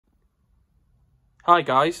Hi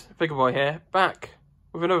guys, Figure-Boi here, back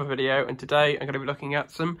with another video, and today I'm going to be looking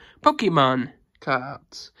at some Pokemon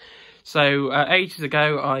cards. So, ages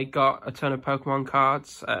ago I got a ton of Pokemon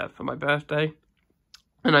cards for my birthday,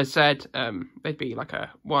 and I said they'd be like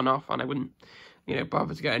a one-off and I wouldn't,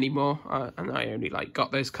 bother to get any more, and I only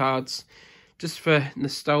got those cards just for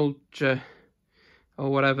nostalgia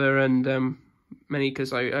or whatever, and mainly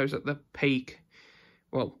because I was at the peak.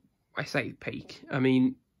 Well, I say peak, I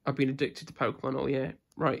mean I've been addicted to Pokemon all year,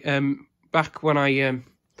 right? Back when I,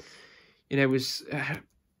 was,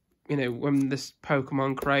 when this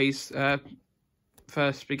Pokemon craze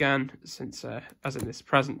first began, since as in this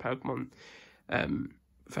present Pokemon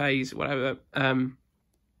phase, whatever,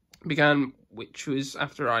 began, which was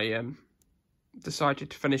after I decided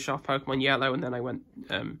to finish off Pokemon Yellow, and then I went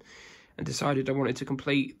and decided I wanted to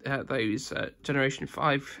complete those Generation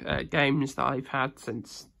 5 games that I've had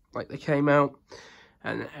since they came out.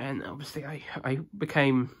 And obviously I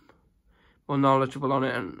became more knowledgeable on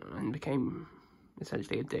it and became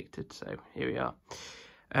essentially addicted, so here we are.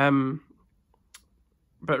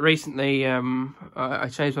 But recently I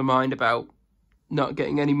changed my mind about not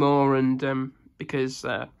getting any more, and because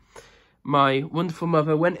my wonderful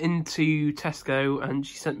mother went into Tesco and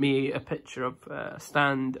she sent me a picture of a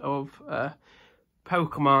stand of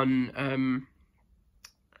Pokemon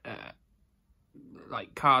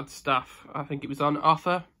card stuff. I think it was on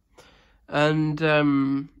offer, and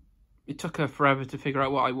it took her forever to figure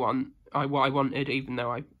out what I wanted, even though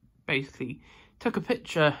I basically took a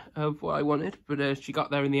picture of what I wanted, but she got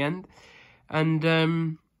there in the end,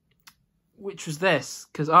 and which was this,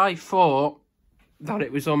 because I thought that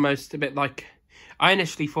it was almost a bit like, I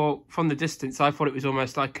initially thought from the distance, I thought it was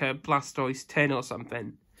almost like a Blastoise tin or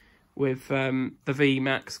something with the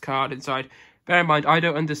VMAX card inside. Bear in mind, I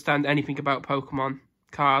don't understand anything about Pokemon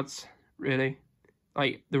cards, really,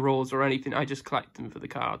 like the rules or anything. I just collect them for the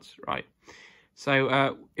cards, right?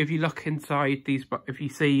 So if you look inside these, if you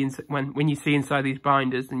see when you see inside these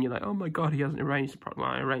binders, then you're like, oh my god, he hasn't arranged the problem.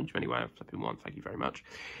 Well, I arranged them anyway. I've flipping one. Thank you very much.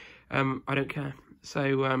 I don't care.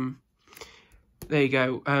 So there you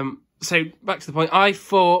go. So back to the point. I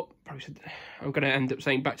thought, I'm going to end up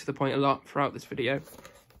saying back to the point a lot throughout this video.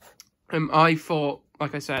 I thought,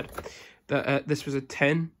 like I said, that this was a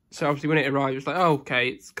tin. So obviously when it arrived, it was like, oh, okay,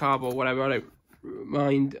 it's cardboard, whatever. I don't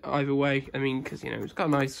mind either way. I mean, because, it's got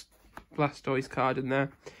a nice Blastoise card in there.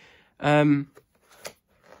 And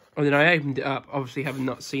then I opened it up, obviously having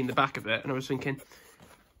not seen the back of it. And I was thinking,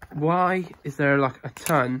 why is there a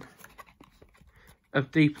ton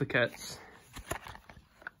of duplicates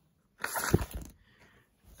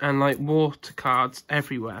and water cards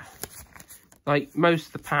everywhere? Most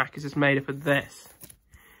of the pack is just made up of this.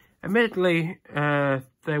 Admittedly, there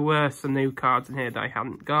were some new cards in here that I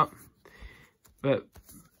hadn't got, but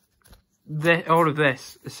all of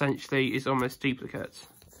this essentially is almost duplicates.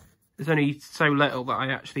 There's only so little that I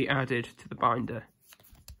actually added to the binder,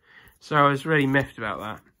 so I was really miffed about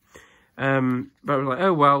that. But I was like,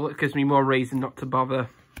 oh well, it gives me more reason not to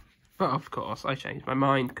bother. But of course, I changed my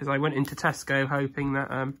mind because I went into Tesco hoping that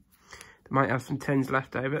they might have some tins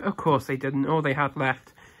left over. Of course they didn't. All they had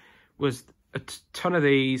left was a ton of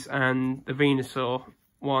these and the Venusaur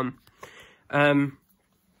one.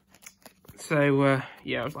 So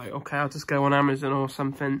yeah, I was like, okay, I'll just go on Amazon or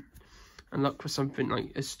something and look for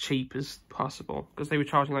something as cheap as possible, because they were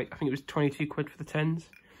charging I think it was 22 quid for the tins.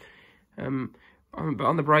 But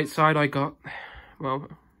on the bright side, I got, well,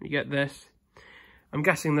 you get this. I'm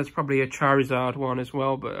guessing there's probably a Charizard one as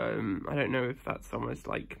well, but I don't know if that's almost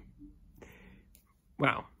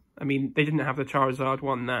well, I mean, they didn't have the Charizard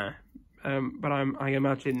one there. But I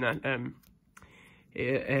imagine that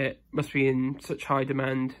it must be in such high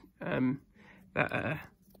demand that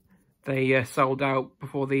they sold out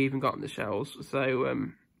before they even got on the shelves.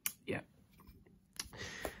 So yeah,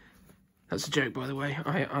 that's a joke, by the way.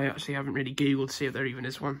 I actually haven't really googled to see if there even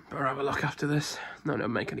is one, but I'll have a look after this. No, it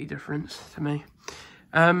don't make any difference to me.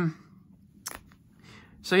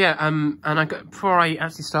 So yeah, and before I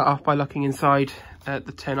actually start off by looking inside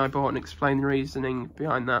the tin I bought and explain the reasoning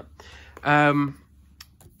behind that,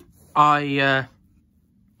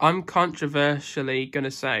 I'm controversially going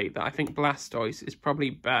to say that I think Blastoise is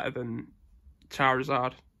probably better than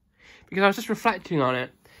Charizard, because I was just reflecting on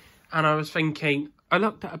it and I was thinking, I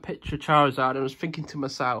looked at a picture of Charizard and I was thinking to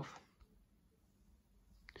myself,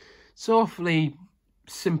 it's awfully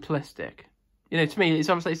simplistic. To me, it's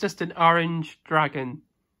obviously, it's just an orange dragon,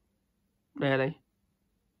 really.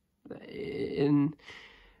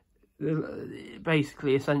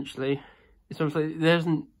 Basically, essentially, it's obviously, there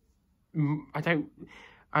isn't,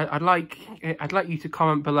 I'd like you to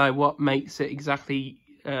comment below what makes it exactly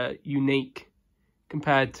unique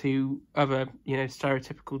compared to other, you know,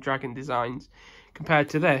 stereotypical dragon designs. Compared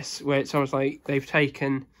to this, where it's almost like they've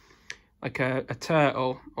taken like a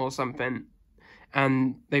turtle or something,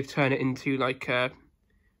 and they've turned it into like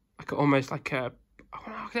almost like a,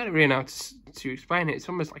 I don't really know how to explain it. It's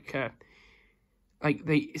almost like a,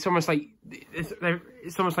 it's almost like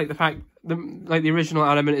the fact, like the original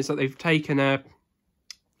element is that they've taken a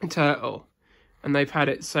turtle and they've had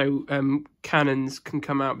it so cannons can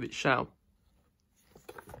come out of its shell.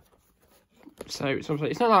 So it's almost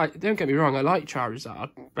like, it's not like, don't get me wrong, I like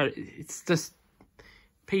Charizard, but it's just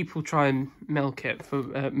people try and milk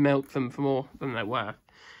them for more than they're worth.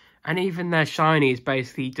 And even their shiny is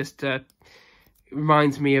basically just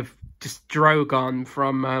reminds me of just Drogon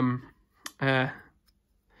from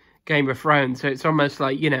Game of Thrones. So it's almost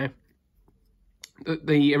like, you know,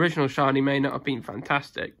 the original shiny may not have been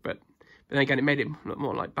fantastic, but then again, it made it look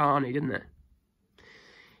more like Barney, didn't it?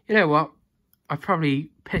 You know what? I've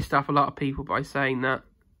probably pissed off a lot of people by saying that,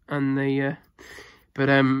 and but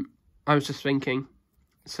I was just thinking.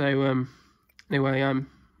 So anyway, I'm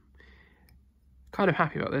kind of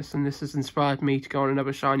happy about this, and this has inspired me to go on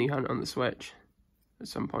another shiny hunt on the Switch at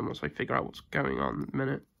some point once I figure out what's going on in a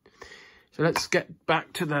minute. So let's get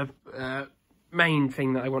back to the main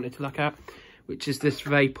thing that I wanted to look at, which is this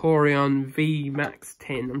Vaporeon V Max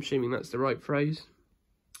tin. I'm assuming that's the right phrase.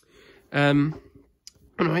 And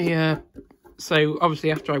so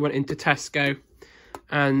obviously after I went into Tesco,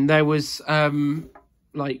 and there was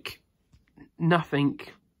like nothing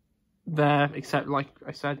there except, like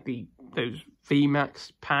I said, those V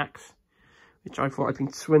Max packs, which I thought I'd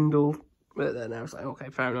been swindled. But then I was like, okay,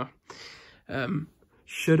 fair enough.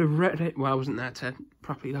 Should have read it. Well, I wasn't there to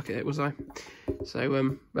properly look at it, was I?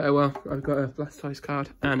 So, but oh well, I've got a Blastoise card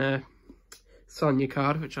and a Sonya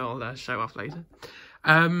card, which I'll show off later.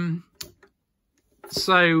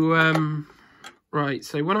 Right,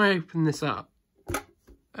 so when I opened this up,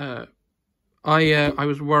 I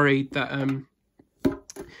was worried that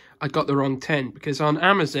I got the wrong tin, because on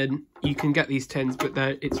Amazon you can get these tins, but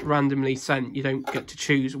it's randomly sent. You don't get to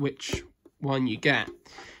choose which one you get.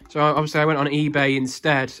 So obviously I went on eBay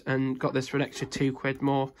instead and got this for an extra £2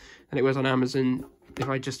 more than it was on Amazon if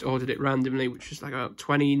I just ordered it randomly, which was like about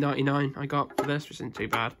 $20.99 I got for this, which isn't too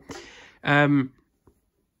bad. And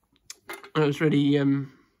it was really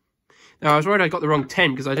now I was worried I got the wrong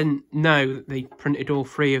tin, because I didn't know that they printed all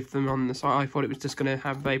 3 of them on the site. I thought it was just going to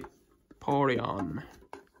have Vaporeon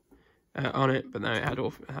on it, but no, it had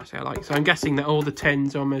all I like. So I'm guessing that all the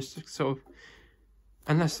tins almost sort of,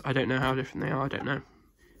 unless I don't know how different they are, I don't know.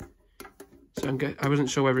 So I wasn't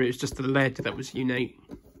sure whether it was just the lid that was unique,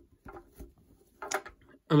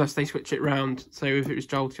 unless they switch it round. So if it was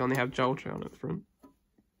Jolteon, they have Jolteon at the front.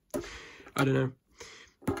 I don't know.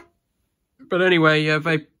 But anyway,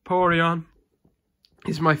 Vaporeon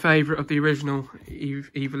is my favourite of the original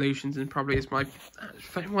evolutions, and probably is one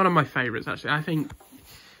of my favourites, actually. I think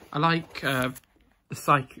I like the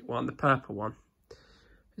psychic one, the purple one.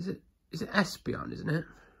 Is it Espeon, isn't it?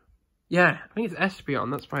 Yeah, I think it's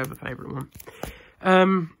Espeon. That's my other favourite one.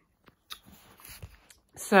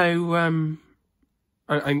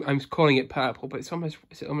 I'm calling it purple, but it's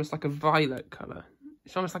almost like a violet colour.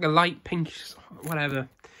 It's almost like a light pinkish, whatever.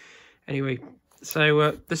 Anyway,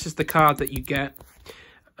 so this is the card that you get.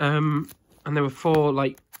 And there were 4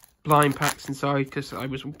 like blind packs inside, because I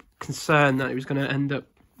was concerned that it was going to end up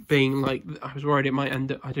being like, I was worried it might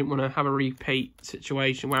end up, I didn't want to have a repeat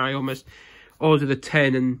situation where I almost ordered a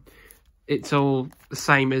 10 and it's all the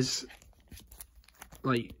same as,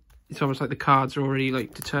 like, it's almost like the cards are already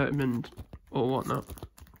like determined or whatnot.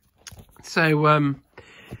 So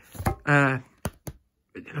luckily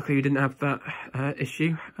we didn't have that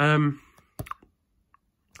issue. And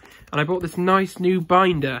I bought this nice new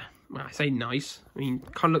binder. Well, I say nice, I mean,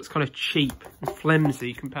 kind of looks kind of cheap and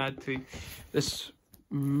flimsy compared to this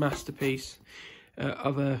masterpiece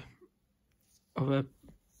of a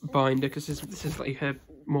binder, because this is like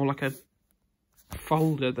more like a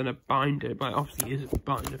folder than a binder. But obviously it is a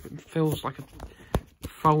binder, but it feels like a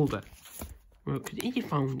folder. Well, could eat a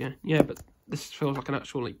folder, yeah, but this feels like an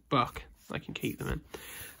actual like book I can keep them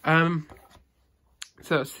in.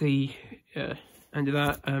 So that's the end of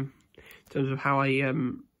that. In terms of how I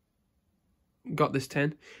got this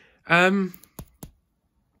tin.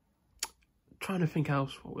 Trying to think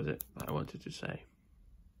else, what was it that I wanted to say?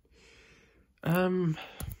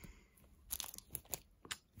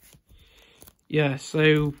 Yeah,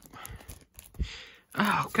 so,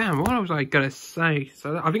 oh damn, what was I gonna say?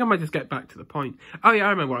 So I think I might just get back to the point. Oh yeah,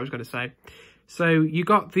 I remember what I was gonna say. So you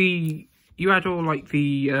had all like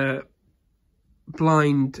the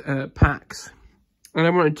blind packs, and I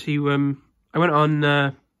wanted to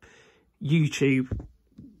on YouTube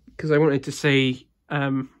because I wanted to see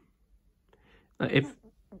if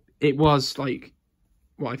it was like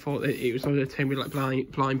what I thought it was, a tin with like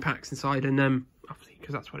blind packs inside, and obviously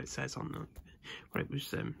because that's what it says on what it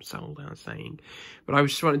was sold as saying. But I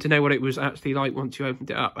was just wanting to know what it was actually like once you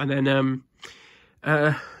opened it up, and then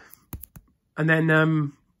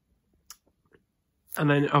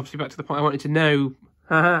obviously back to the point. I wanted to know.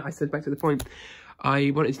 I said back to the point.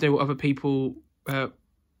 I wanted to know what other people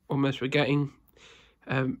almost were getting.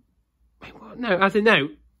 No, as in no.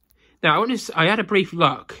 Now I had a brief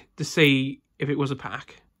look to see if it was a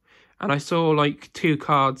pack, and I saw like 2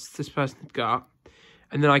 cards this person had got,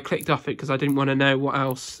 and then I clicked off it because I didn't want to know what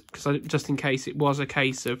else, because just in case it was a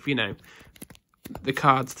case of, you know, the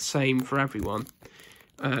card's the same for everyone.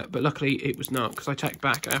 But luckily it was not, because I checked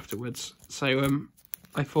back afterwards. So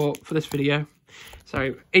I thought for this video,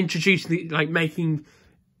 so introducing like making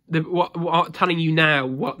what telling you now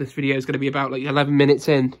what this video is going to be about, like 11 minutes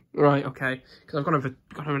in, right? Okay, because I've gone over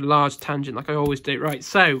a large tangent like I always do. Right,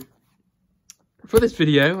 so for this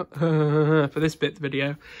video, for this bit of the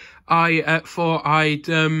video, I thought I'd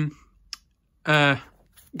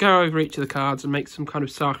go over each of the cards and make some kind of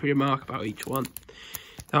sarky remark about each one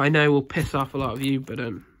that I know will piss off a lot of you, but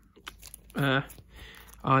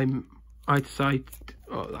I decide,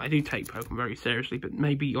 well, I do take Pokemon very seriously, but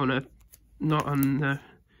maybe on a not in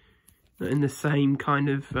the same kind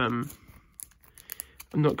of I'm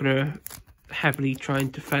not gonna heavily try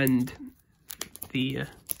and defend the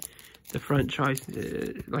franchise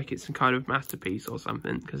like it's some kind of masterpiece or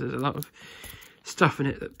something, because there's a lot of stuff in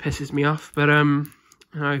it that pisses me off, but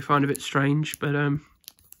I find a bit strange, but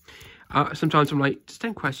sometimes I'm like, just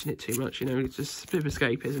don't question it too much, you know, it's just a bit of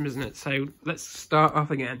escapism, isn't it? So let's start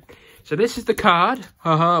off again. So this is the card,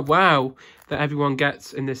 wow, that everyone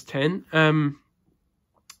gets in this tin.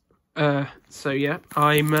 So yeah,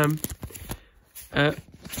 I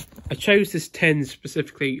chose this tin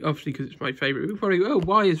specifically, obviously, because it's my favourite. People probably go, oh,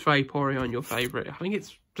 why is Vaporeon your favourite? I think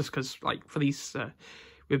it's just because, like, for these,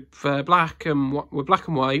 with black and white, with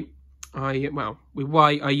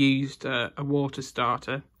white I used a water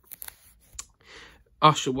starter,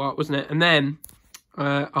 Oshawott, wasn't it? And then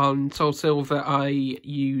on Soul Silver I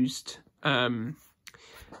used the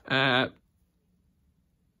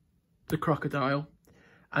crocodile,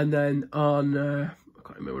 and then on I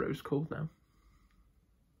can't remember what it was called now.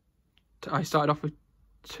 I started off with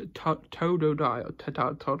Totodile,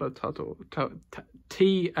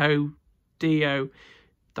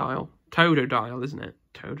 Totodile, isn't it?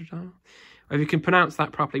 Totodile? If you can pronounce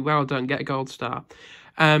that properly, well done, get a gold star.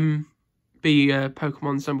 Be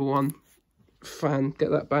Pokemon's #1 fan,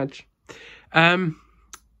 get that badge.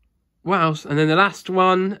 What else? And then the last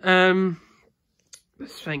one,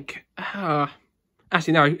 let's think.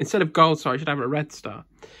 Actually, no, instead of gold star, I should have a red star,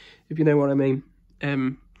 if you know what I mean.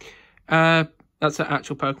 That's an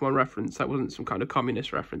actual Pokemon reference. That wasn't some kind of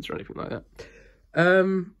communist reference or anything like that.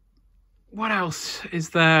 What else is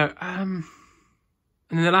there? And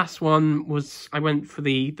then the last one was, I went for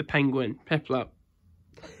the penguin, Piplup.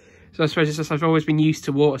 So I suppose it's just I've always been used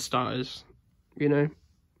to water starters, you know,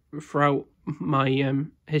 throughout my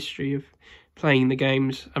history of playing the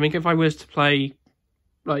games. I mean, if I was to play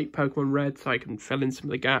like Pokemon Red, so I can fill in some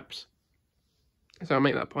of the gaps. So I'll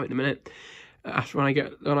make that point in a minute. After when I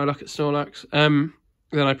look at Snorlax, then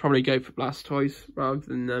I'd probably go for Blastoise rather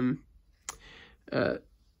than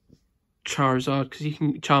Charizard, because you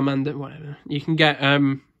can Charmander, whatever. You can get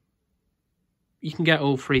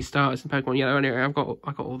all 3 starters in Pokemon Yellow. Anyway, I've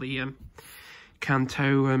got all the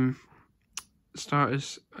Kanto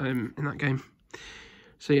starters in that game.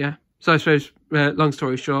 So yeah. So I suppose long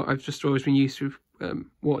story short, I've just always been used to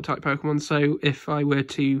water type Pokemon. So if I were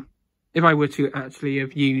to actually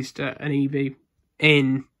have used an EV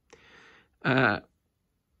in,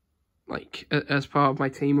 like, as part of my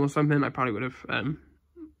team or something, I probably would have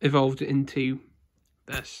evolved it into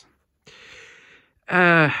this.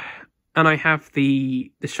 And I have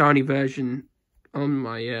the shiny version on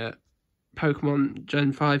my Pokemon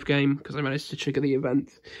Gen 5 game, because I managed to trigger the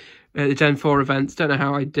event. The Gen 4 events, don't know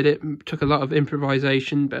how I did it. It took a lot of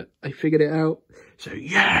improvisation, but I figured it out. So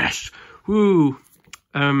yes! Woo!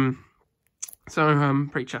 So I'm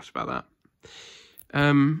pretty chuffed about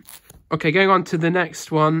that. Okay, going on to the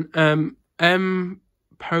next one.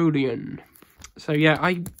 Empoleon. So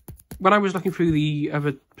yeah, when I was looking through the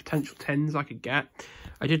other potential tins I could get,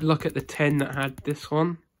 I did look at the tin that had this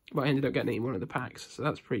one, but I ended up getting it in one of the packs, so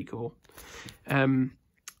that's pretty cool.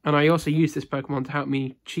 And I also used this Pokemon to help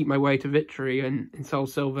me cheat my way to victory in Soul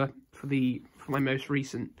Silver for my most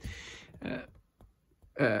recent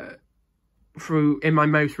through in my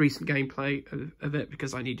most recent gameplay of it,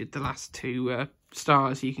 because I needed the last 2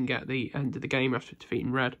 stars you can get at the end of the game after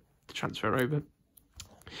defeating Red to transfer over.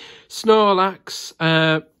 Snorlax.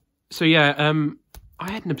 So yeah,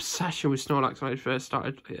 I had an obsession with Snorlax when I first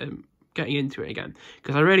started getting into it again,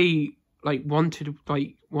 because I really like wanted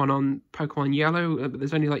like one on Pokemon Yellow, but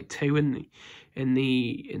there's only like 2 in the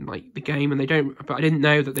game, and they don't. But I didn't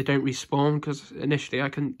know that they don't respawn, because initially I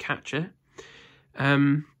couldn't catch it.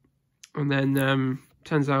 And then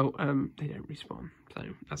turns out they don't respawn, so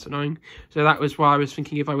that's annoying. So that was why I was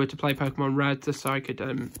thinking if I were to play Pokemon Red, just so I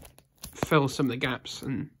could fill some of the gaps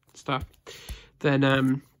and stuff,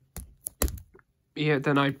 then yeah,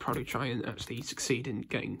 then I'd probably try and actually succeed in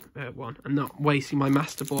getting one, and not wasting my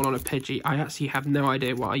Master Ball on a Pidgey. I actually have no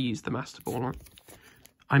idea what I used the Master Ball on.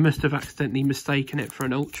 I must have accidentally mistaken it for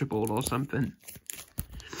an Ultra Ball or something.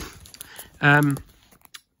 Though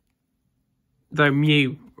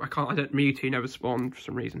Mewtwo never spawned for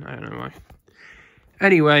some reason. I don't know why.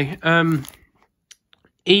 Anyway,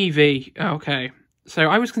 Eevee. Okay, so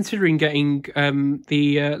I was considering getting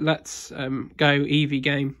the Let's Go Eevee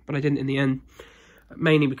game, but I didn't in the end.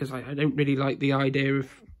 Mainly because I don't really like the idea of,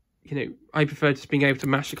 you know, I prefer just being able to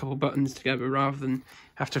mash a couple buttons together rather than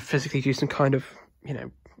have to physically do some kind of, you know,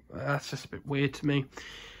 that's just a bit weird to me.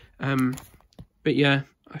 But yeah,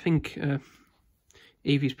 I think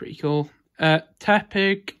Eevee's pretty cool.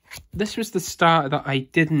 Tepig, this was the start that I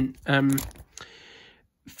didn't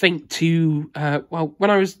think to, well, when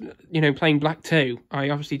I was, you know, playing Black 2,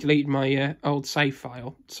 I obviously deleted my old save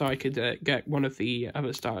file so I could get one of the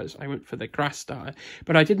other starters. I went for the grass starter,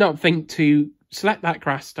 but I did not think to select that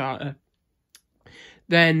grass starter,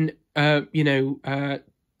 then, you know,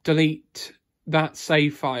 delete that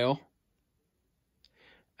save file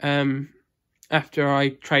after I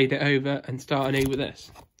trade it over and start anew with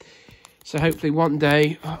this. So hopefully one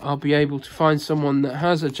day I'll be able to find someone that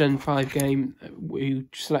has a Gen 5 game who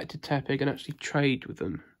selected Tepig and actually trade with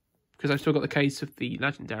them. Because I've still got the case of the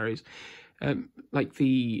legendaries, like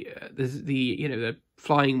the you know, the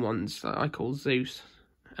flying ones that I call Zeus.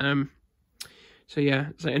 So yeah.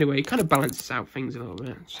 So anyway, it kind of balances out things a little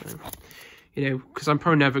bit. So, you know, because I'm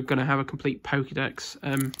probably never going to have a complete Pokédex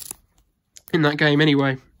in that game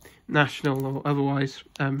anyway, national or otherwise.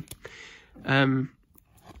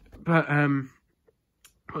 But,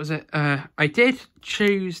 what was it? I did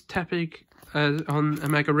choose Tepig on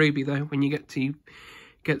Omega Ruby, though, when you get to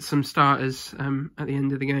get some starters at the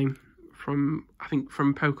end of the game from, I think,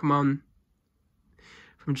 from Pokemon,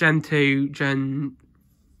 from Gen 2, Gen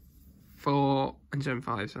 4, and Gen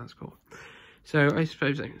 5, so that's cool. So I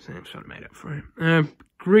suppose I'm sort of made up for it.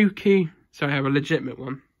 Grookey, so I have a legitimate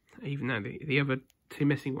one, even though the other 2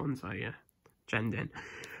 missing ones I genned in,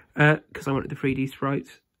 because I wanted the 3D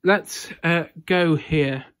sprites. Let's go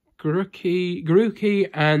here. Grookey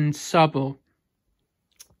and Subble.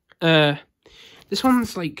 This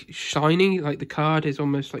one's like shiny, like the card is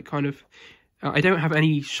almost like kind of... I don't have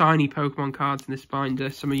any shiny Pokemon cards in this binder.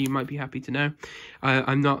 Some of you might be happy to know.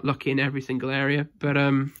 I'm not lucky in every single area, but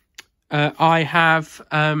I have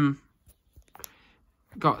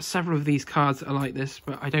got several of these cards that are like this,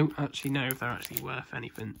 but I don't actually know if they're actually worth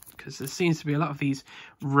anything, because there seems to be a lot of these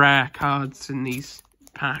rare cards in these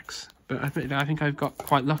packs, but I think I've got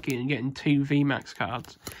quite lucky in getting 2 VMAX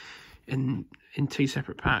cards in 2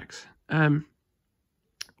 separate packs.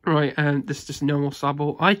 Right, this is just a normal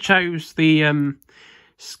Subble. I chose the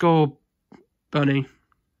Score Bunny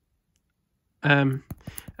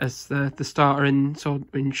as the starter in Sword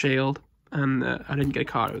and Shield, and I didn't get a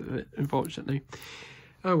card with it, unfortunately.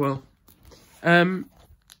 Oh well.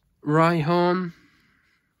 Rhyhorn.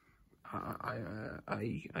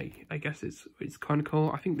 I guess it's kind of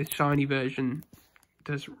cool. I think the shiny version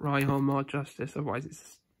does Rhyhorn more justice. Otherwise,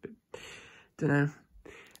 it's a bit, don't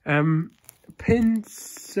know.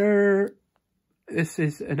 Pinsir. This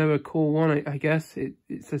is another cool one. I guess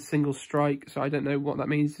it's a single strike, so I don't know what that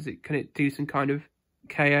means. Can it do some kind of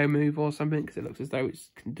KO move or something? Because it looks as though it's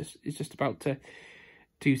just about to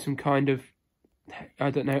do some kind of, I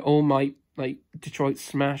don't know, All Might, like Detroit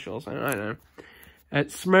Smash or something. I don't know.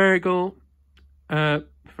 Smeargle,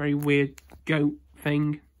 very weird goat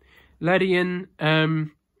thing. Ledian,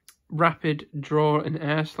 Rapid Draw and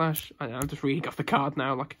Air Slash. I'm just reading off the card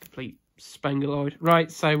now like a complete Spangaloid. Right,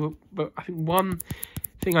 so, but I think one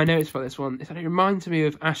thing I noticed about this one is that it reminds me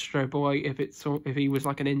of Astro Boy if he was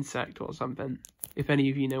like an insect or something. If any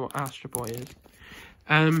of you know what Astro Boy is.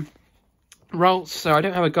 Ralts, so I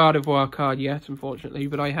don't have a Gardevoir card yet, unfortunately,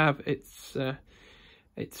 but I have its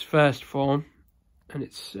first form. And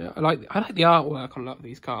it's I like the artwork on a lot of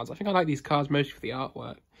these cards. I think I like these cards mostly for the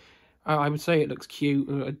artwork. I would say it looks cute,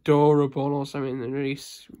 or adorable, or something. A really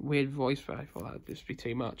weird voice, but I thought that'd just be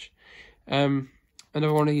too much.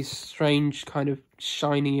 Another one of these strange kind of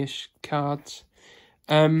shiny-ish cards.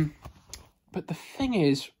 But the thing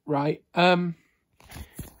is, right,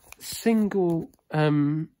 single, I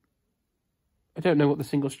don't know what the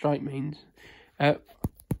single strike means. I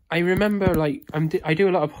remember, like, I do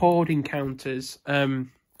a lot of hoarding counters, and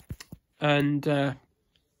I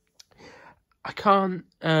can't,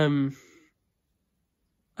 I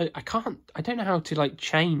don't know how to, like,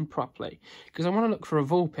 chain properly, because I want to look for a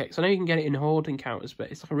Vulpix. I know you can get it in hoarding counters,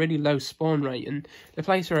 but it's like a really low spawn rate, and the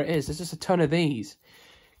place where it is, there's just a ton of these.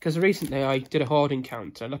 Because recently I did a hoarding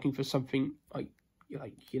counter looking for something like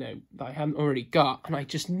you know, that I hadn't already got, and I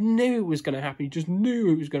just knew it was going to happen. You just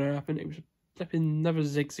knew it was going to happen. It was flipping another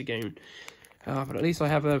Zigzagoon. But at least I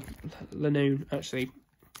have a Lanoon. Actually,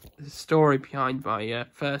 there's a story behind my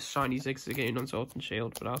first shiny Zigzagoon on Sword and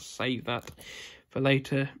Shield, but I'll save that for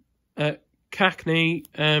later. Cackney.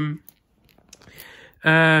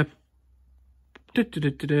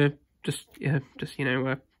 Just you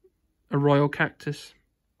know, a royal cactus.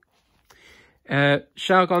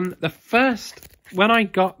 Shelgon, when I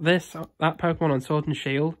got that Pokemon on Sword and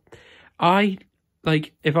Shield, I,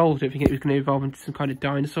 like, evolved it thinking it was going to evolve into some kind of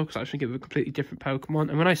dinosaur, because I was thinking of a completely different Pokemon,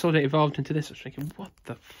 and when I saw it evolved into this, I was thinking, what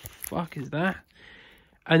the fuck is that?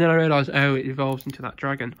 And then I realised, oh, it evolves into that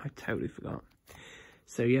dragon. I totally forgot.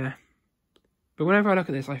 So, yeah. But whenever I look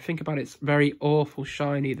at this, I think about its very awful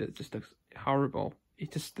shiny that just looks horrible.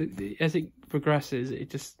 It just, as it progresses, it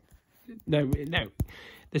just, no.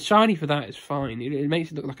 The shiny for that is fine. It makes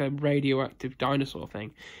it look like a radioactive dinosaur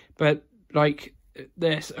thing. But, like,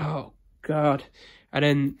 this, oh, God. And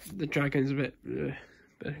then the dragon's a bit,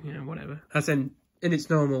 but, you know, whatever. As in its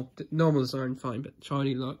normal design, fine. But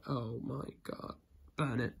shiny look, oh, my God.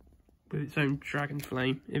 Burn it. With its own dragon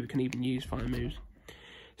flame, if it can even use fire moves.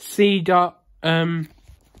 C-Dot,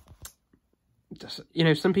 just, you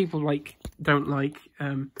know, some people, like, don't like,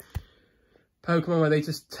 Pokemon where they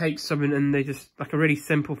just take something and they just, like, a really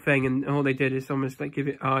simple thing, and all they did is almost, like, give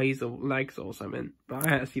it eyes or legs or something. But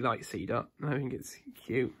I actually like C-Dot. I think it's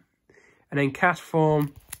cute. And then Cast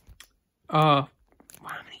Form. Oh,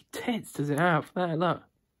 how many tits does it have? There, look.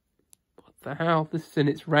 What the hell? This is in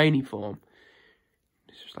its rainy form.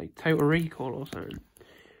 It's just like Total Recall or something.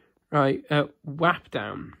 Right, Whap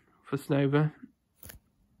Down for Snova.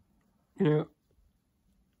 You know,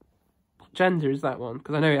 gender is that one?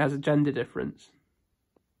 Because I know it has a gender difference.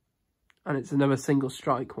 And it's another single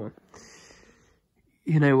strike one.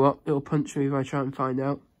 You know what? It'll punch me if I try and find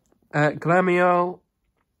out. Glameow.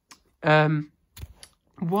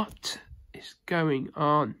 What is going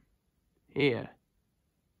on here?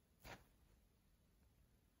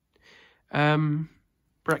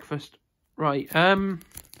 Breakfast. Right.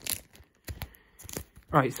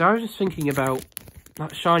 Right, so I was just thinking about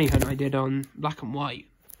that shiny hunt I did on Black and White.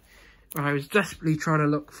 I was desperately trying to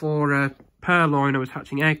look for Purloin. I was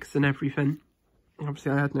hatching eggs and everything.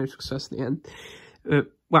 Obviously, I had no success in the end.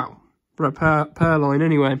 Well, for a Purloin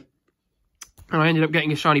anyway. And I ended up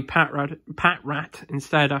getting a shiny Pat Rat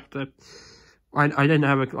instead after... I didn't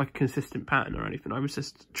have a consistent pattern or anything. I was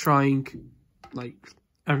just trying, like,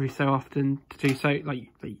 every so often to do so, like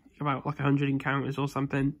about 100 encounters or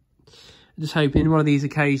something. Just hoping one of these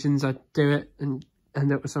occasions I'd do it and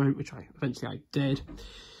end up with something, which eventually I did.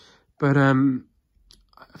 But at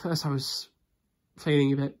first I was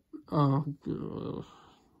feeling a bit, you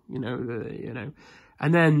know,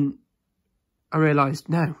 and then I realised,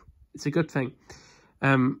 no, it's a good thing.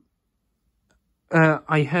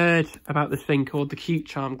 I heard about this thing called the Cute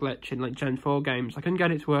Charm glitch in, like, Gen 4 games. I couldn't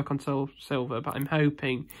get it to work on Silver, but I'm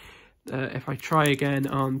hoping if I try again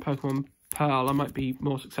on Pokemon Pearl, I might be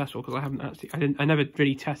more successful, because I never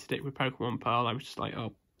really tested it with Pokemon Pearl. I was just like,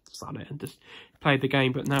 oh, sat it and just played the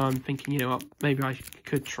game. But now I'm thinking, you know what, maybe I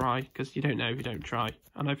could try, because you don't know if you don't try.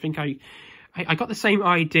 And I think I got the same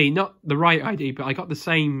ID, not the right ID, but I got the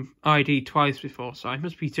same ID twice before, so I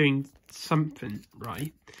must be doing something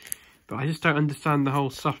right. But I just don't understand the whole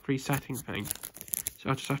soft resetting thing. So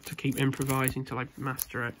I just have to keep improvising till I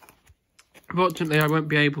master it. Unfortunately, I won't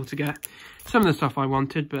be able to get some of the stuff I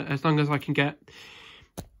wanted, but as long as I can get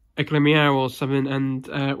a Glameow or something, and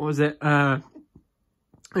what was it? A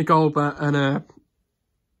Golbat and a...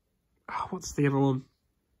 Oh, what's the other one?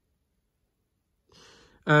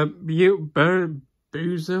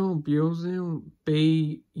 Buizel,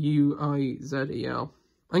 B-U-I-Z-E-L.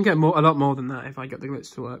 I can get a lot more than that if I get the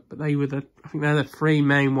glitch to work, but I think they're the three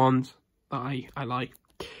main ones that I like.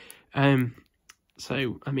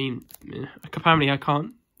 So, I mean, apparently I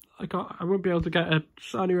won't be able to get a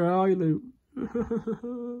shiny Ailu.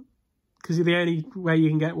 because the only way you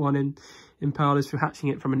can get one in Pearl is for hatching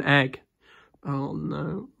it from an egg. Oh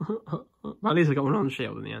no. Well, at least I got one on the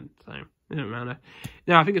shield in the end, so it doesn't matter.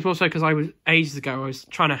 No, I think it's also because ages ago I was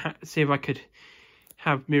trying to see if I could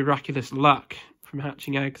have miraculous luck from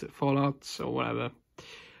hatching eggs at full odds or whatever.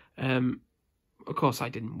 Of course I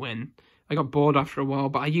didn't win. I got bored after a while,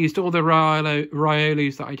 but I used all the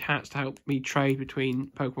Riolus that I'd hatched to help me trade between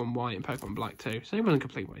Pokemon White and Pokemon Black too, so it wasn't a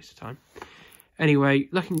complete waste of time. Anyway,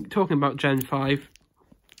 talking about Gen 5,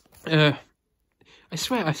 I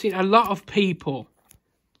swear I've seen a lot of people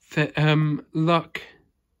that look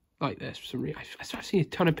like this for some reason. I've seen a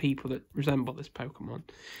ton of people that resemble this Pokemon.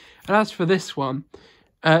 And as for this one,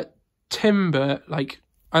 Timber, like,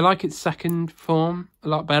 I like its second form a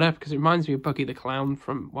lot better because it reminds me of Buggy the Clown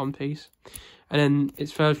from One Piece. And then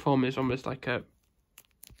its third form is almost like a,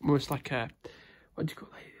 what do you call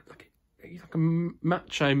it? He's like a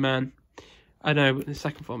macho man. I know, but the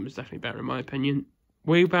second form is definitely better in my opinion.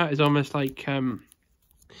 Woobat is almost like, I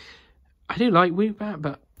do like Woobat,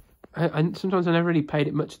 but sometimes I never really paid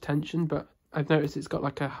it much attention, but I've noticed it's got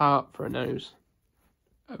like a heart for a nose.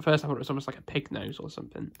 At first I thought it was almost like a pig nose or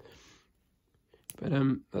something. But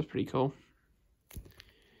that's pretty cool.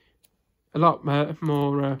 A lot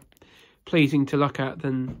more pleasing to look at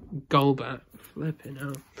than Golbat. Flipping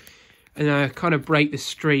hell. And kind of break the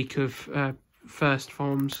streak of first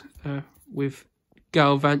forms with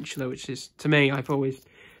Galvantula, which is, to me, I've always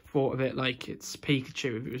thought of it like it's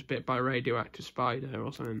Pikachu if it was bit by a radioactive spider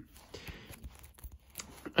or something.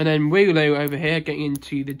 And then Wooloo over here, getting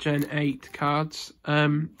into the Gen 8 cards.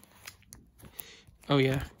 Oh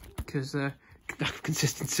yeah, because lack of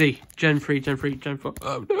consistency. Gen 3, Gen 3, Gen 4.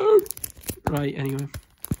 Oh no! Right, anyway.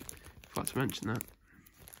 Forgot to mention that.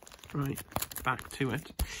 Right, back to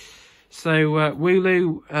it. So,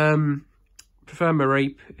 Wooloo, prefer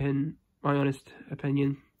Mareep in my honest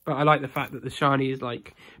opinion. But I like the fact that the shiny is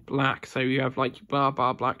like black, so you have like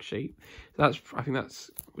bar black sheep. So I think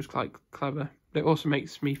was quite clever. But it also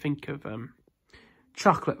makes me think of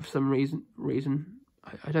chocolate for some reason.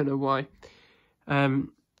 I don't know why.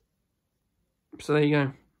 So there you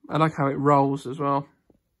go. I like how it rolls as well.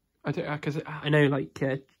 Because I know like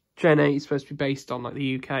Gen 8 is supposed to be based on like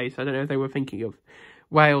the UK, so I don't know if they were thinking of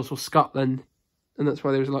Wales or Scotland, and that's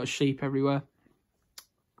why there was a lot of sheep everywhere.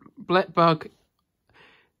 Blipbug,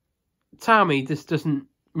 tell me this doesn't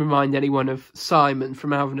remind anyone of Simon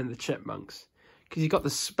from Alvin and the Chipmunks, because you've got the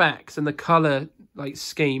specs and the colour like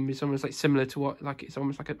scheme is almost like similar to what, like it's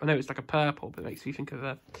almost like I know it's like a purple, but it makes me think of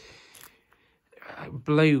a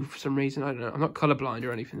blue for some reason. I don't know. I'm not colourblind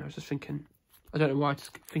or anything. I was just thinking. I don't know why. I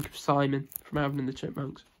just think of Simon from Alvin and the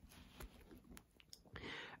Chipmunks.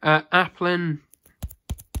 Applin,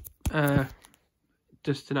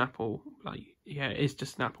 just an apple. Like, yeah, it is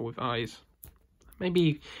just an apple with eyes.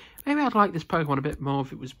 Maybe I'd like this Pokemon a bit more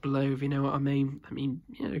if it was blue, if you know what I mean. I mean,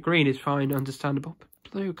 you know, green is fine, understandable, but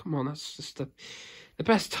blue, come on, that's just the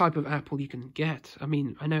best type of apple you can get. I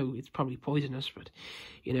mean, I know it's probably poisonous, but,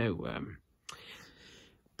 you know,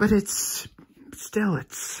 but it's still,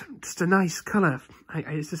 it's just a nice colour.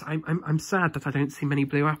 I'm sad that I don't see many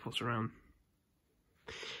blue apples around.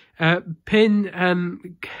 Pincurchin. I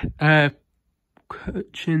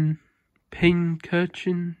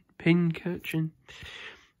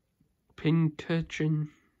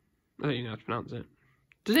don't even know how to pronounce it.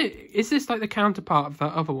 Is this like the counterpart of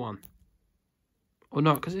that other one? Or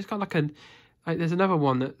not? Because it's got like there's another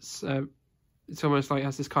one that's, it's almost like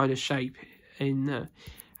has this kind of shape in,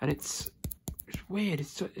 and it's weird.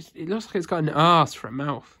 It looks like it's got an arse for a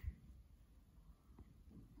mouth.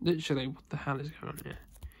 Literally, what the hell is going on here?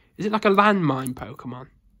 Is it like a landmine Pokemon?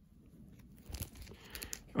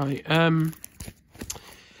 Right, and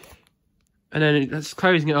then that's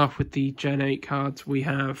closing it off with the Gen 8 cards. We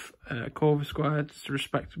have Corvisquire, it's a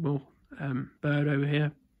respectable bird over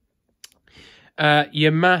here.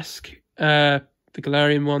 Your Mask, the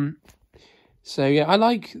Galarian one. So yeah, I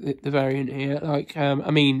like the variant here. Like,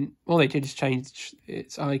 I mean, all they did is change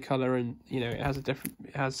its eye color, and you know, it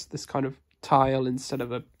has this kind of tile instead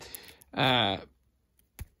of a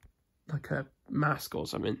like a mask or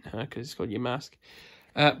something, because it's called your Mask.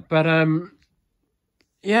 But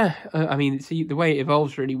yeah, I mean, see, the way it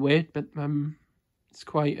evolves is really weird, but it's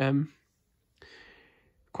quite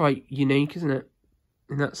unique, isn't it,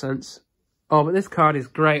 in that sense? Oh, but this card is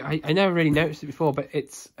great. I never really noticed it before, but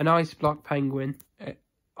it's an Ice Block Penguin.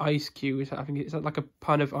 Ice Cube, I think it's like a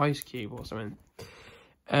pun of Ice Cube or something.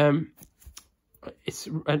 It's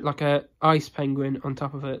like a ice penguin on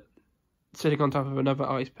top of it, sitting on top of another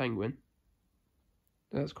ice penguin.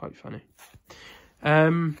 That's quite funny.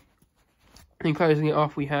 And closing it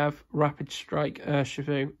off, we have Rapid Strike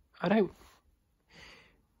Urshifu. I don't...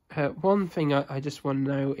 one thing I just want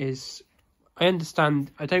to know is... I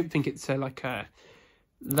understand... I don't think it's like a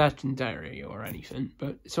legendary or anything,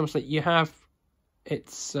 but it's almost like you have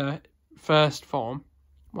its first form.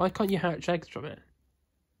 Why can't you hatch eggs from it?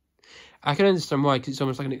 I can understand why, because it's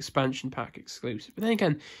almost like an expansion pack exclusive. But then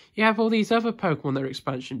again, you have all these other Pokemon that are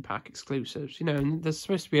expansion pack exclusives, you know, and there's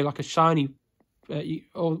supposed to be like a shiny...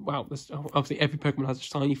 obviously every Pokemon has a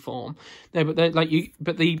shiny form. No, but they're like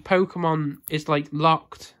but the Pokemon is like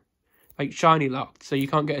locked, like shiny locked, so you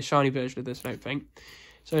can't get a shiny version of this, I don't think.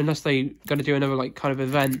 So unless they're going to do another like kind of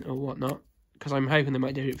event or whatnot, because I'm hoping they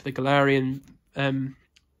might do it for the Galarian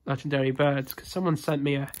legendary birds, because someone sent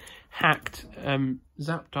me a hacked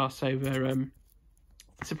Zapdos over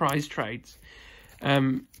surprise trades.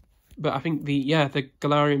 But I think the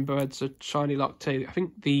Galarian birds are shiny locked too. I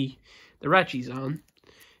think the Regis aren't,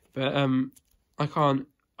 but I can't.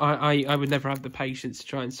 I would never have the patience to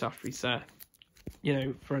try and soft reset, you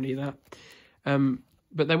know, for any of that.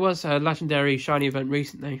 But there was a legendary shiny event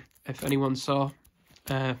recently, if anyone saw,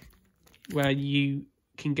 where you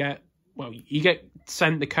can get, well, you get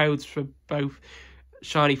sent the codes for both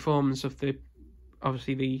shiny forms of the,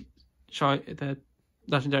 obviously the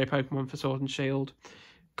legendary Pokemon for Sword and Shield.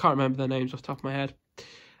 Can't remember their names off the top of my head.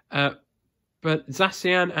 But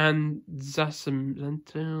Zacian and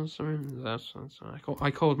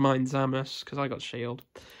I called mine Zamus because I got Shield.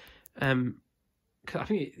 I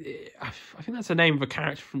think that's the name of a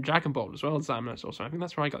character from Dragon Ball as well, Zamus. Also, I think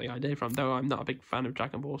that's where I got the idea from. Though I'm not a big fan of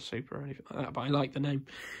Dragon Ball Super or anything like that, but I like the name,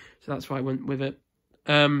 so that's why I went with it.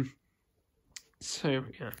 So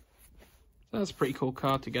yeah, that's a pretty cool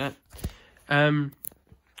card to get. Right,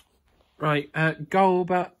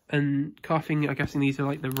 Golbat and Coughing. I'm guessing these are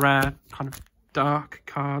like the rare kind of dark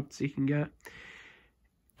cards you can get.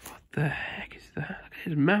 What the heck is that? Look at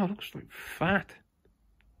his mouth, looks like fat.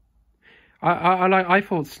 I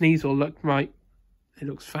thought Sneasel looked right. It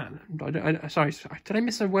looks fat. Sorry, did I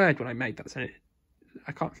miss a word when I made that?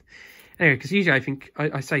 I can't. Anyway, because usually I think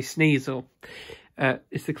I say Sneasel.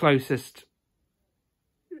 It's the closest,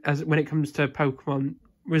 as when it comes to Pokemon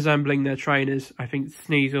resembling their trainers. I think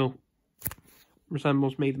Sneasel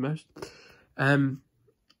resembles me the most.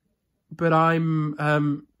 But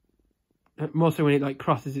I'm more so when it like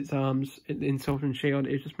crosses its arms in Sword and Shield.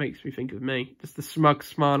 It just makes me think of me. Just the smug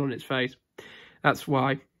smile on its face. That's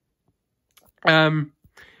why.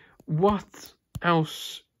 What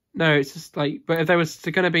else? No, it's just like... But if there was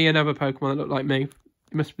going to be another Pokemon that looked like me, it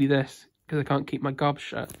must be this, because I can't keep my gob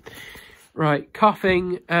shut. Right,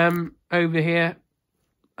 Coughing over here.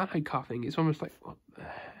 I like Coughing. It's almost like... What the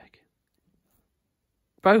heck?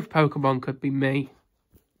 Both Pokemon could be me.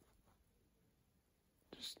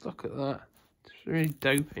 Just look at that. It's really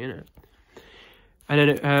dopey, isn't it?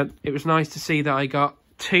 And then it was nice to see that I got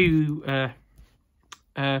two...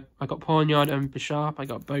 I got Pawniard and Bisharp. I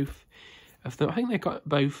got both of them. I think they got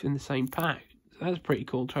both in the same pack. So that's pretty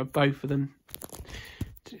cool to have both of them.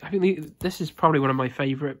 I think this is probably one of my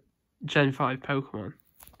favourite Gen 5 Pokemon.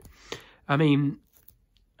 I mean,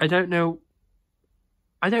 I don't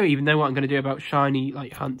even know what I'm going to do about shiny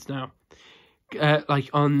like hunts now.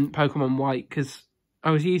 Like on Pokemon White, because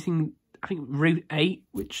I was using, I think, Route 8,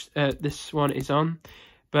 which this one is on.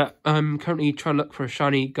 But I'm currently trying to look for a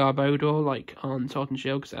shiny Garbodor, like, on Sword and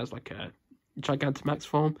Shield, because it has, like, a Gigantamax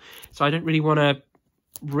form. So I don't really want to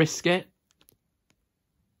risk it.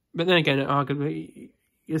 But then again, arguably,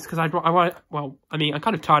 it's because I want, well, I mean, I'm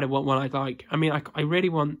kind of tired of what one I like. I mean, I really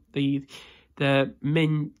want the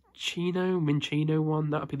Minccino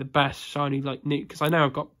one. That would be the best shiny, like, new, because I know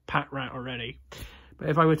I've got Patrat already. But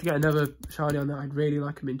if I were to get another shiny on that, I'd really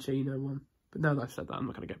like a Minccino one. But now that I've said that, I'm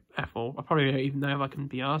not going to get F4. I probably don't even know if I can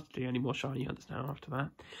be asked to do any more shiny hunts now after that.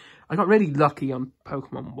 I got really lucky on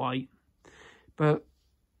Pokemon White. But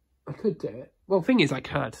I could do it. Well, the thing is, I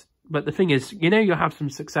could. But the thing is, you know you'll have some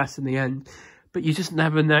success in the end. But you just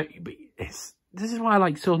never know. But this is why I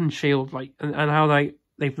like Sword and Shield, like, and how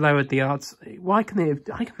they've lowered the odds. Why can they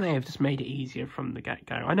have just made it easier from the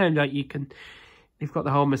get-go? I know that you can... You've got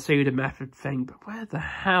the whole Masuda method thing, but where the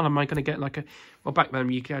hell am I going to get like a... Well, back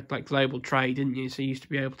then you had like global trade, didn't you? So you used to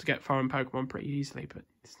be able to get foreign Pokemon pretty easily, but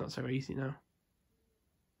it's not so easy now.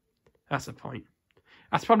 That's the point.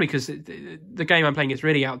 That's probably because the game I'm playing is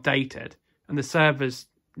really outdated, and the servers,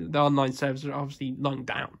 the online servers are obviously long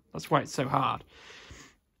down. That's why it's so hard.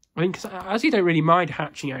 I mean, because as you don't really mind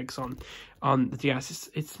hatching eggs on the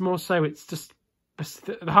DS, it's more so it's just...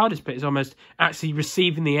 The hardest bit is almost actually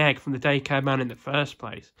receiving the egg from the daycare man in the first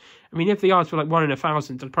place. I mean, if the odds were like 1 in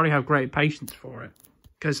 1,000, I'd probably have great patience for it.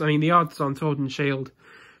 Because, I mean, the odds on Sword and Shield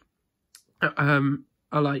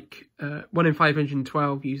are like 1 in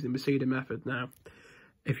 512 using the Masuda method now.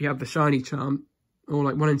 If you have the shiny charm, or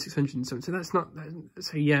like 1 in 600 and something. So that's not,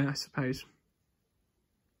 so yeah, I suppose.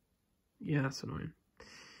 Yeah, that's annoying.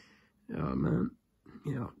 Oh man,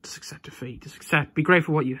 you know, just accept defeat. Just accept, be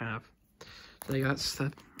grateful for what you have. So yeah, that's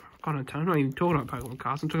the, God, I'm not even talking about Pokemon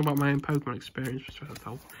cards. I'm talking about my own Pokemon experience.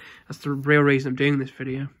 That's the real reason I'm doing this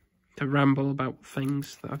video. To ramble about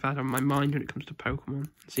things that I've had on my mind when it comes to Pokemon.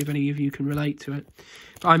 See if any of you can relate to it.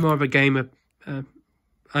 But I'm more of a gamer,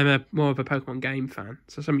 more of a Pokemon game fan.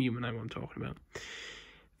 So some of you will know what I'm talking about.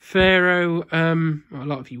 Pharaoh, well, a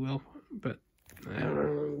lot of you will, but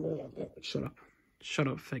shut up. Shut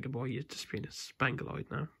up, Figure-Boi. You're just being a Spangaloid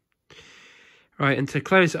now. Right, and to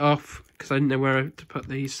close it off, because I didn't know where to put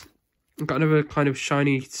these, I've got another kind of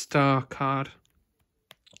shiny star card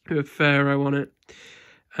with Pharaoh on it,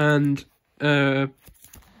 and a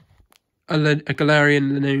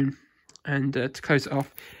Galarian Lanoon. And to close it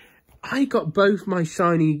off, I got both my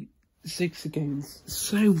shiny Zigzagoons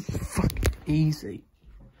so fucking easy.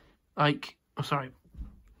 Like, oh, sorry.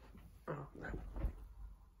 Oh, no.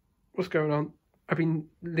 What's going on? I've been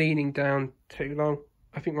leaning down too long.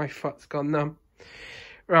 I think my foot's gone numb.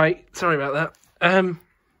 Right, sorry about that.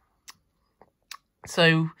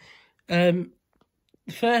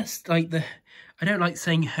 First, like I don't like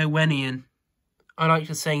saying Hoennian. I like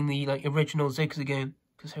just saying the original Zigzagoon,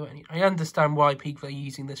 because Hoennian. I understand why people are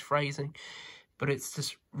using this phrasing, but it's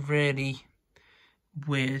just really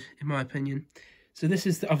weird in my opinion. So this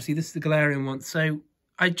is obviously this is the Galarian one. So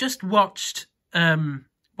I just watched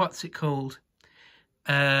what's it called?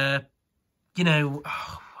 You know,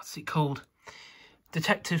 what's it called?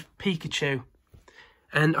 Detective Pikachu.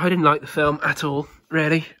 And I didn't like the film at all,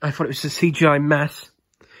 really. I thought it was a CGI mess.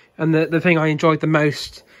 And the thing I enjoyed the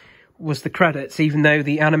most was the credits, even though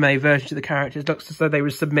the anime versions of the characters looks as though they were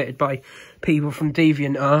submitted by people from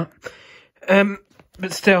DeviantArt.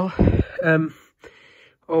 But still,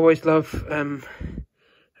 always love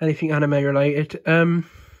anything anime related.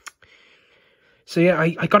 So yeah,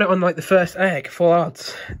 I got it on like the first egg, full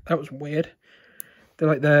odds. That was weird. They're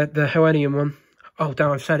like the Hoennian one. Oh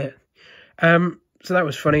damn, I've said it. So that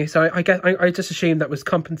was funny. So I guess I just assumed that was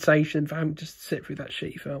compensation for having to just sit through that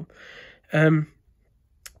shitty film.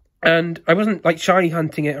 And I wasn't like shiny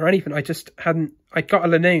hunting it or anything. I just hadn't. I got a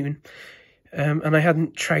Lanoon, and I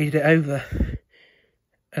hadn't traded it over.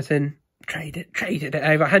 As in traded it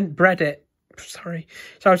over. I hadn't bred it. Sorry.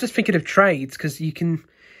 So I was just thinking of trades because you can.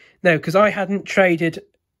 No, because I hadn't traded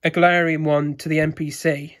a Galarian one to the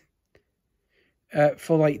NPC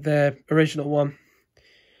for like the original one.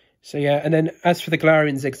 So yeah, and then as for the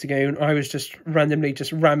Galarian Zigzagoon, I was just randomly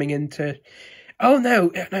just ramming into... Oh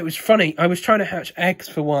no, it was funny. I was trying to hatch eggs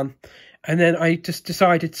for one, and then I just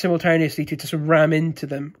decided simultaneously to just ram into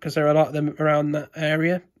them, because there are a lot of them around that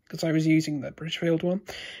area, because I was using the Bridgefield one.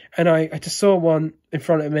 And I just saw one in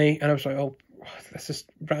front of me, and I was like, oh, let's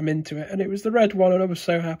just ram into it. And it was the red one, and I was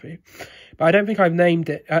so happy. But I don't think I've named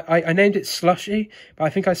it. I named it Slushy, but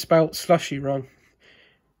I think I spelled Slushy wrong.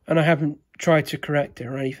 And I haven't tried to correct it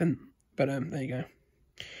or anything. But there you go.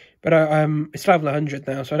 But it's level 100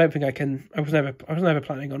 now, so I don't think I can. I was never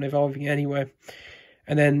planning on evolving it anyway.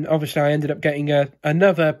 And then obviously I ended up getting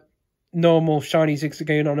another normal shiny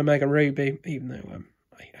Zigzagoon on a Mega Ruby, even though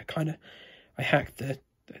I hacked the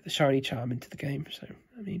shiny charm into the game. So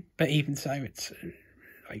I mean, but even so, it's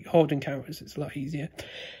like horde encounters. It's a lot easier.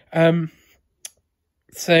 Yeah,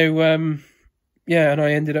 and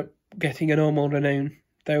I ended up getting a normal Lanoon,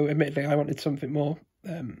 though admittedly I wanted something more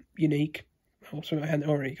unique, or something I hadn't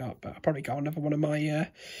already got. But I probably got another one of my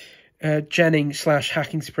genning /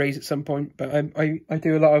 hacking sprees at some point. But I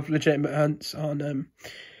do a lot of legitimate hunts on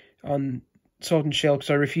Sword and Shield,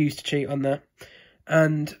 because I refuse to cheat on that.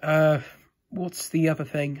 And what's the other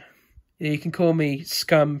thing? Yeah, you can call me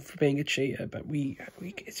scum for being a cheater, but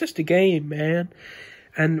it's just a game, man.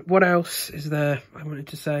 And what else is there I wanted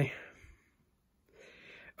to say?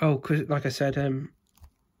 Oh, because like I said, and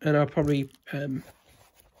I'll probably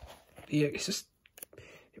yeah, it's just the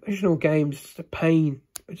original game's just a pain.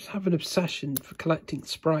 I just have an obsession for collecting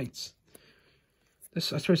sprites. I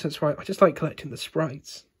suppose that's right. I just like collecting the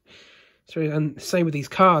sprites. So, and same with these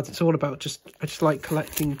cards. It's all about I just like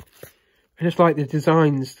collecting. I just like the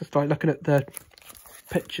designs. Just like looking at the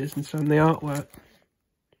pictures and some of the artwork,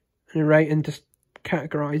 and just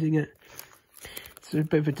categorizing it. It's a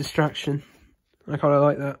bit of a distraction. I kind of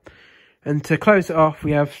like that. And to close it off,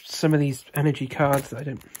 we have some of these energy cards that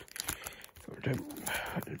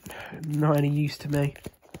not any use to me.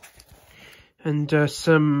 And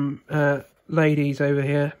some ladies over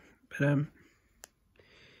here, but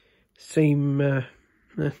seem not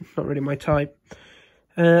really my type.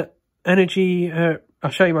 Energy, I'll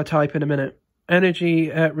show you my type in a minute. Energy,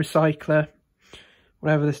 Recycler,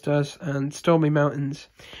 whatever this does, and Stormy Mountains.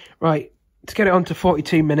 Right, to get it on to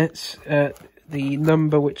 42 minutes, the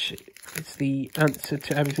number which is the answer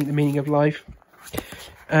to everything, the meaning of life.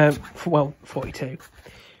 Well, 42.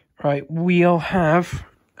 Right, we'll have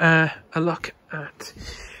a look at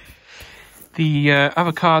the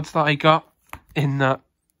other cards that I got in that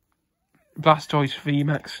Blastoise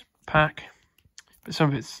VMAX pack. But some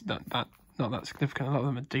of it's not that significant. A lot of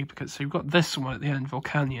them are duplicates. So you've got this one at the end,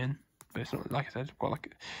 Volcanion. But it's not, like I said, you've got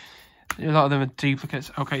like a lot of them are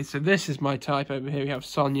duplicates. Okay, so this is my type over here. We have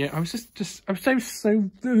Sonia. I was I'm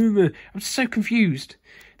so confused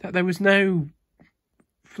that there was no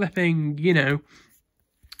flipping, you know,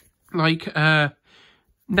 like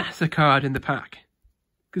NASA card in the pack,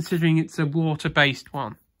 considering it's a water-based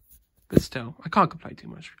one. But still, I can't complain too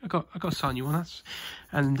much. I got Sonia one,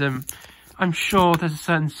 and I'm sure there's a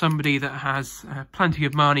certain somebody that has plenty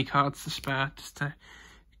of Marnie cards to spare just to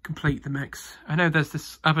complete the mix. I know there's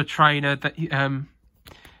this other trainer that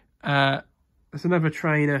there's another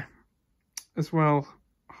trainer as well.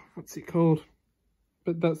 What's it called?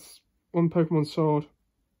 But that's one Pokemon Sword.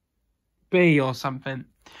 B or something.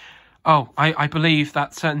 Oh, I believe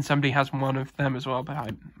that certain somebody has one of them as well, but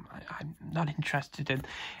I'm not interested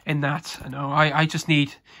in that. No, I just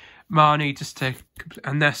need Marnie just to,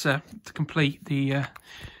 and Nessa to complete the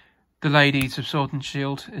ladies of Sword and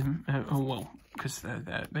Shield. Oh well, because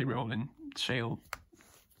they roll in Shield,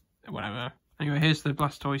 whatever. Anyway, here's the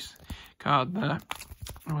Blastoise card there.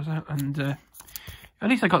 What was that? And at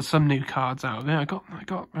least I got some new cards out of it. I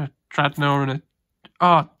got a Dreadnought and a.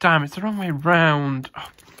 Oh damn! It's the wrong way round.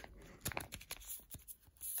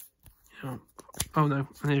 Oh no!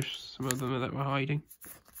 And there's some of them that were hiding.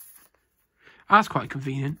 That's quite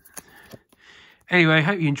convenient. Anyway,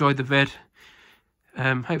 hope you enjoyed the vid.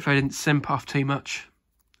 Hopefully I didn't simp off too much,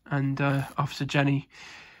 and Officer Jenny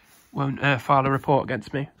won't file a report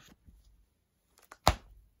against me.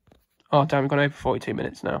 Oh damn, we've gone over 42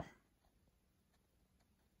 minutes now.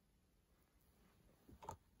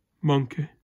 Monkey.